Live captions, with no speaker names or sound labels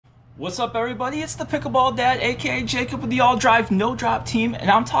What's up, everybody? It's the Pickleball Dad, aka Jacob with the All Drive No Drop team,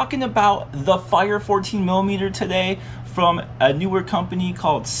 and I'm talking about the Fire 14mm today from a newer company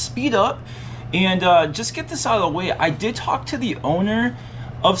called SpeedUp. And just get this out of the way, I did talk to the owner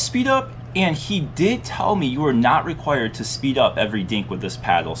of SpeedUp, and he did tell me you are not required to speed up every dink with this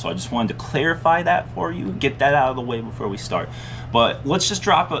paddle. So I just wanted to clarify that for you, get that out of the way before we start. But let's just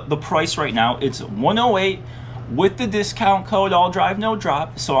drop the price right now. It's $108. With the discount code All Drive No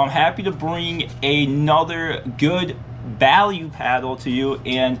Drop, so I'm happy to bring another good value paddle to you.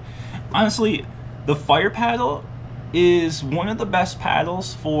 And honestly, the Fire paddle is one of the best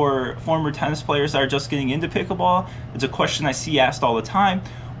paddles for former tennis players that are just getting into pickleball. It's a question I see asked all the time.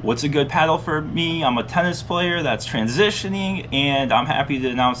 What's a good paddle for me? I'm a tennis player that's transitioning, and I'm happy to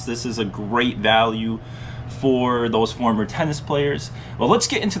announce this is a great value for those former tennis players. Well, let's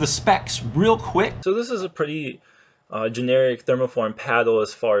get into the specs real quick. So this is a pretty generic thermoform paddle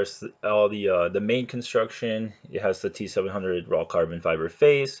as far as all the main construction. It has the T700 raw carbon fiber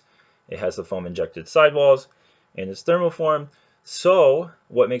face. It has the foam injected sidewalls, and it's thermoform. So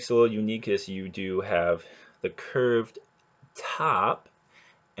what makes it a little unique is you do have the curved top,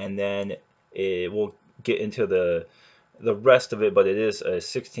 and then it will get into the rest of it, but it is a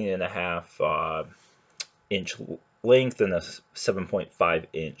 16.5 inch length and a 7.5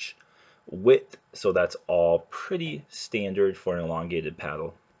 inch width, so that's all pretty standard for an elongated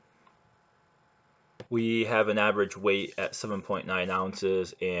paddle. We have an average weight at 7.9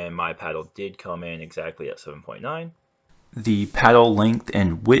 ounces, and my paddle did come in exactly at 7.9. The paddle length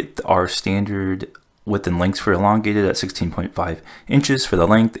and width are standard width and lengths for elongated at 16.5 inches for the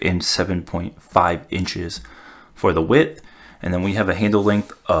length and 7.5 inches for the width. And then we have a handle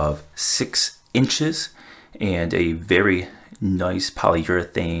length of 6 inches and a very nice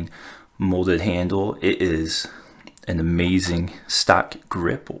polyurethane molded handle. It is an amazing stock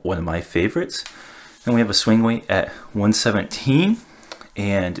grip, one of my favorites. Then we have a swing weight at 117,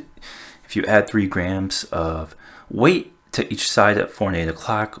 and if you add 3 grams of weight to each side at 4 and 8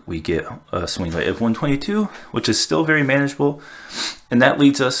 o'clock, we get a swing weight of 122, which is still very manageable. And that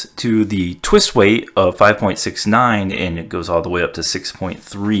leads us to the twist weight of 5.69, and it goes all the way up to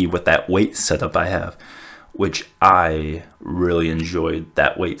 6.3 with that weight setup I have, which I really enjoyed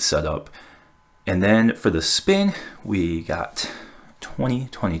that weight setup. And then for the spin, we got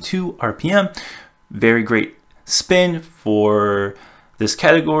 22 RPM. Very great spin for this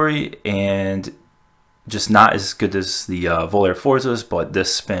category, and just not as good as the Volar Forzas, but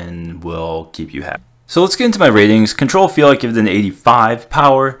this spin will keep you happy. So let's get into my ratings. Control feel, I give it an 85.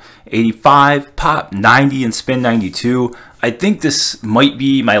 Power, 85. Pop, 90, and spin, 92. I think this might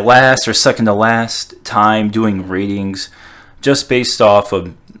be my last or second to last time doing ratings, just based off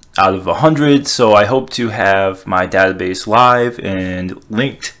of out of 100. So I hope to have my database live and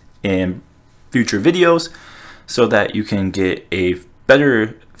linked in future videos so that you can get a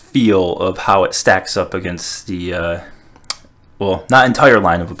better feel of how it stacks up against the, well, not entire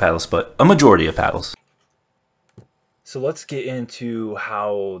line of paddles, but a majority of paddles. So let's get into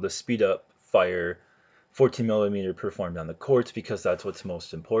how the SpeedUp Fire 14mm performed on the courts, because that's what's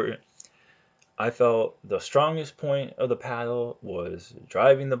most important. I felt the strongest point of the paddle was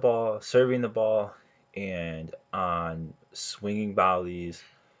driving the ball, serving the ball, and on swinging volleys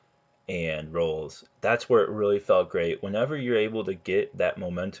and rolls. That's where it really felt great. Whenever you're able to get that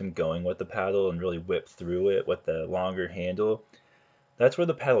momentum going with the paddle and really whip through it with the longer handle, that's where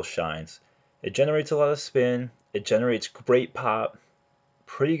the paddle shines. It generates a lot of spin, it generates great pop,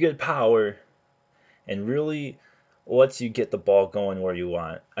 pretty good power, and really lets you get the ball going where you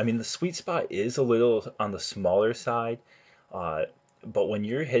want. I mean, the sweet spot is a little on the smaller side, but when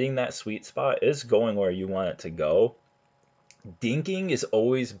you're hitting that sweet spot, it's going where you want it to go. Dinking has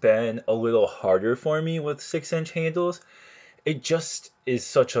always been a little harder for me with 6-inch handles. It just is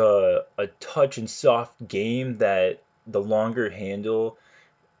such a touch and soft game that the longer handle,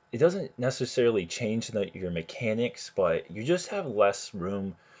 it doesn't necessarily change your mechanics, but you just have less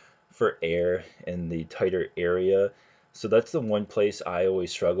room for air in the tighter area. So that's the one place I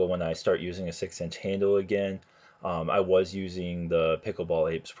always struggle when I start using a 6-inch handle again. I was using the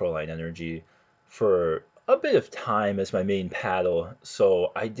Pickleball Apes Proline Energy for a bit of time as my main paddle,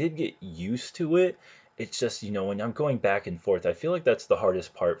 so I did get used to it. It's just, you know, when I'm going back and forth, I feel like that's the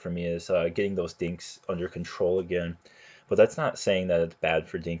hardest part for me, is getting those dinks under control again. But that's not saying that it's bad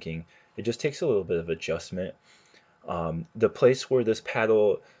for dinking. It just takes a little bit of adjustment. The place where this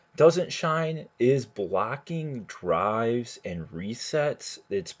paddle doesn't shine is blocking drives and resets.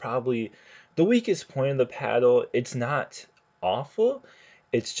 It's probably the weakest point of the paddle. It's not awful,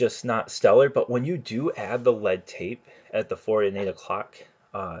 it's just not stellar. But when you do add the lead tape at the 4 and 8 o'clock,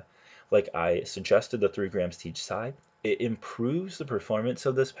 like I suggested, the 3 grams to each side. It improves the performance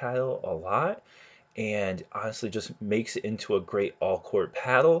of this paddle a lot, and honestly just makes it into a great all-court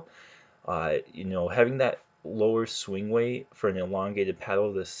paddle. You know, having that lower swing weight for an elongated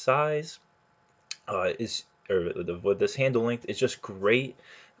paddle this size with this handle length is just great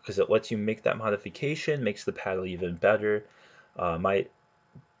because it lets you make that modification, makes the paddle even better. My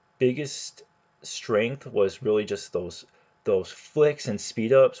biggest strength was really just those flicks and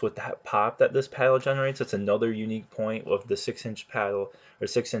speed ups with that pop that this paddle generates. It's another unique point of the 6-inch paddle or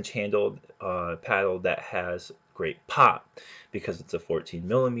 6-inch handled paddle that has great pop because it's a 14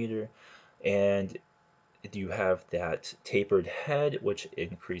 millimeter, and you have that tapered head, which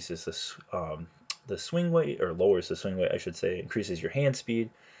increases the swing weight, or lowers the swing weight, I should say, increases your hand speed.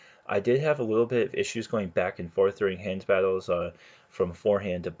 I did have a little bit of issues going back and forth during hands battles from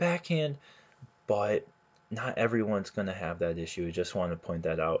forehand to backhand, but not everyone's going to have that issue. I just want to point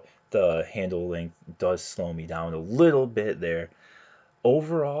that out. The handle length does slow me down a little bit there.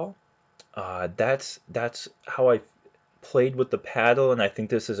 Overall, that's how I played with the paddle, and I think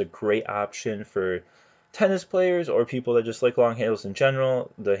this is a great option for tennis players or people that just like long handles in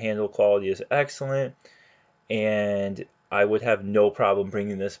general. The handle quality is excellent, and I would have no problem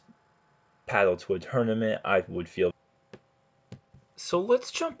bringing this paddle to a tournament. I would feel. So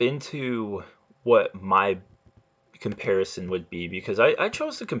let's jump into what my comparison would be, because I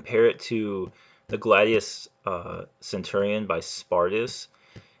chose to compare it to the Gladius Centurion by Spartus.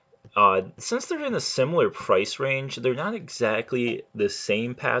 Since they're in a similar price range, they're not exactly the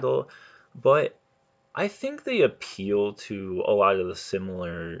same paddle, but I think they appeal to a lot of the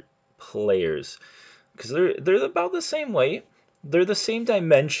similar players because they're about the same weight, they're the same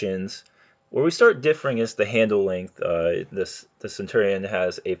dimensions. Where we start differing is the handle length. The Centurion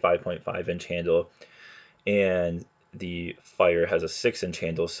has a 5.5-inch handle, and the Fire has a 6-inch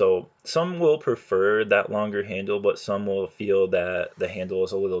handle. So some will prefer that longer handle, but some will feel that the handle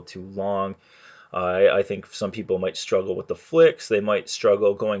is a little too long. I think some people might struggle with the flicks. They might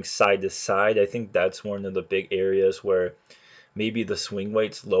struggle going side to side. I think that's one of the big areas where maybe the swing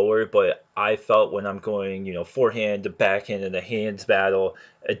weight's lower, but I felt when I'm going, you know, forehand to backhand in a hands battle,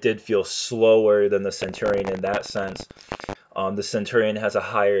 it did feel slower than the Centurion in that sense. The Centurion has a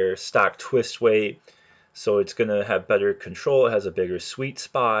higher stock twist weight, so it's going to have better control. It has a bigger sweet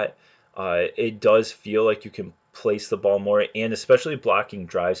spot. It does feel like you can place the ball more, and especially blocking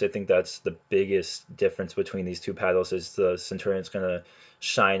drives. I think that's the biggest difference between these two paddles, is the Centurion's going to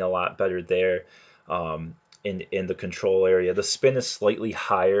shine a lot better there in the control area. The spin is slightly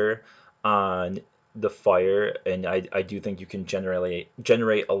higher on the Fire, and I do think you can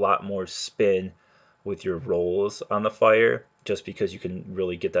generate a lot more spin with your rolls on the Fire, just because you can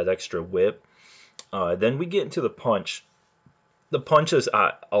really get that extra whip. Then we get into the punch. The punch is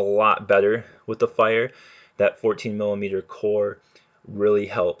a lot better with the Fire. That 14 millimeter core really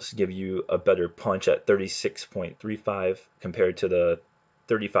helps give you a better punch at 36.35 compared to the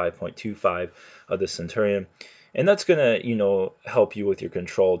 35.25 of the Centurion. And that's gonna, you know, help you with your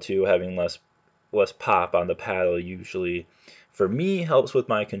control too. Having less pop on the paddle usually, for me, helps with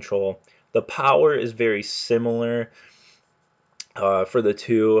my control. The power is very similar for the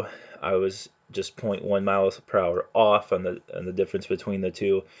two. I was just 0.1 miles per hour off on the difference between the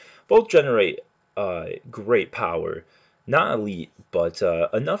two. Both generate great power. Not elite, but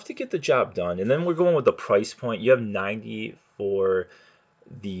enough to get the job done. And then we're going with the price point. You have 90 for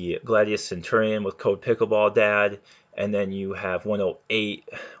the Gladius Centurion with code Pickleball Dad, and then you have 108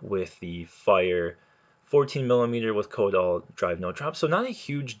 with the Fire 14 millimeter with code All Drive No Drop. So not a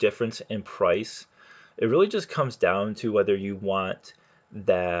huge difference in price. It really just comes down to whether you want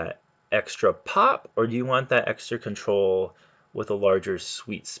that extra pop or do you want that extra control with a larger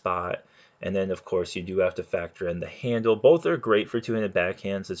sweet spot. And then, of course, you do have to factor in the handle. Both are great for two-handed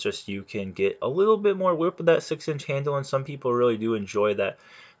backhands. It's just you can get a little bit more whip with that 6-inch handle, and some people really do enjoy that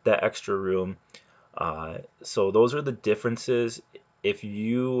extra room. So those are the differences. If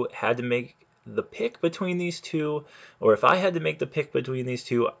you had to make the pick between these two, or if I had to make the pick between these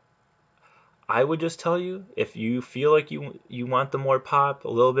two, I would just tell you, if you feel like you want the more pop, a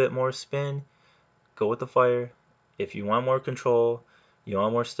little bit more spin, go with the Fire. If you want more control, you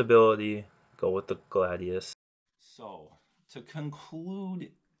want more stability, go with the Gladius. So, to conclude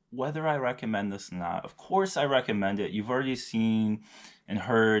whether I recommend this or not, of course I recommend it. You've already seen and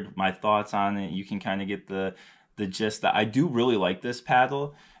heard my thoughts on it. You can kind of get the gist that I do really like this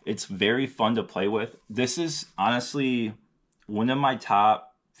paddle. It's very fun to play with. This is honestly one of my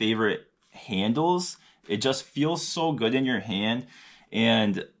top favorite handles. It just feels so good in your hand.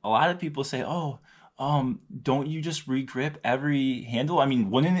 And a lot of people say, oh, don't you just re-grip every handle? I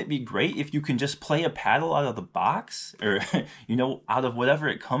mean, wouldn't it be great if you can just play a paddle out of the box, or out of whatever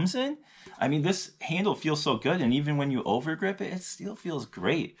it comes in? I mean, this handle feels so good, and even when you overgrip it, it still feels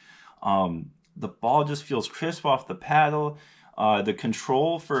great. The ball just feels crisp off the paddle. The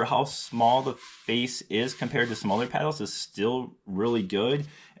control for how small the face is compared to some other paddles is still really good,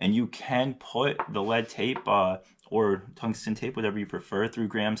 and you can put the lead tape or tungsten tape, whatever you prefer, through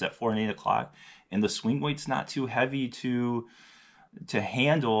grams at 4 and 8 o'clock, and the swing weight's not too heavy to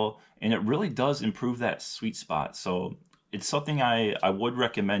handle, and it really does improve that sweet spot. So it's something I would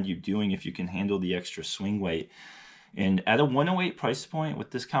recommend you doing if you can handle the extra swing weight. And at a 108 price point with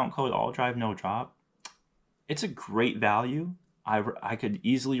discount code ALLDRIVE-NO-DROP, it's a great value. I could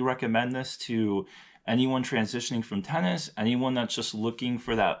easily recommend this to anyone transitioning from tennis, anyone that's just looking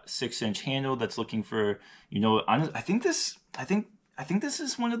for that 6-inch handle, that's looking for, I think this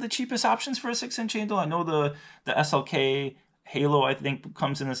is one of the cheapest options for a 6-inch handle. I know the SLK Halo, I think,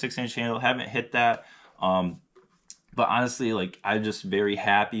 comes in the 6-inch handle. Haven't hit that. But honestly, like, I'm just very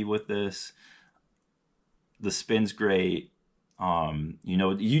happy with this. The spin's great. I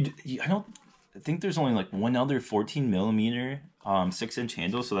think there's only like one other 14 millimeter 6-inch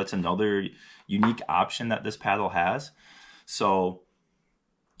handle, so that's another unique option that this paddle has. So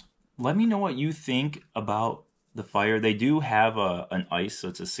let me know what you think about the Fire. They do have an ice, so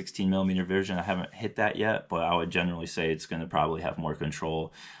it's a 16 millimeter version. I haven't hit that yet, but I would generally say it's going to probably have more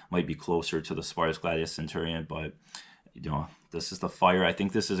control. Might be closer to the Spartus Gladius Centurion, but this is the Fire. I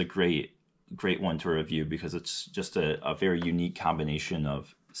think this is a great one to review because it's just a very unique combination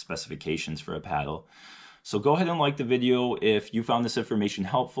of specifications for a paddle. So go ahead and like the video if you found this information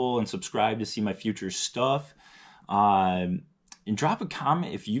helpful, and subscribe to see my future stuff. And drop a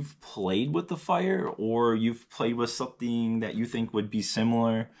comment if you've played with the Fire, or you've played with something that you think would be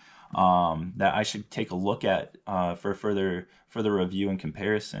similar, that I should take a look at for further review and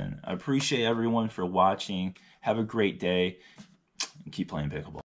comparison. I appreciate everyone for watching. Have a great day, and keep playing pickleball.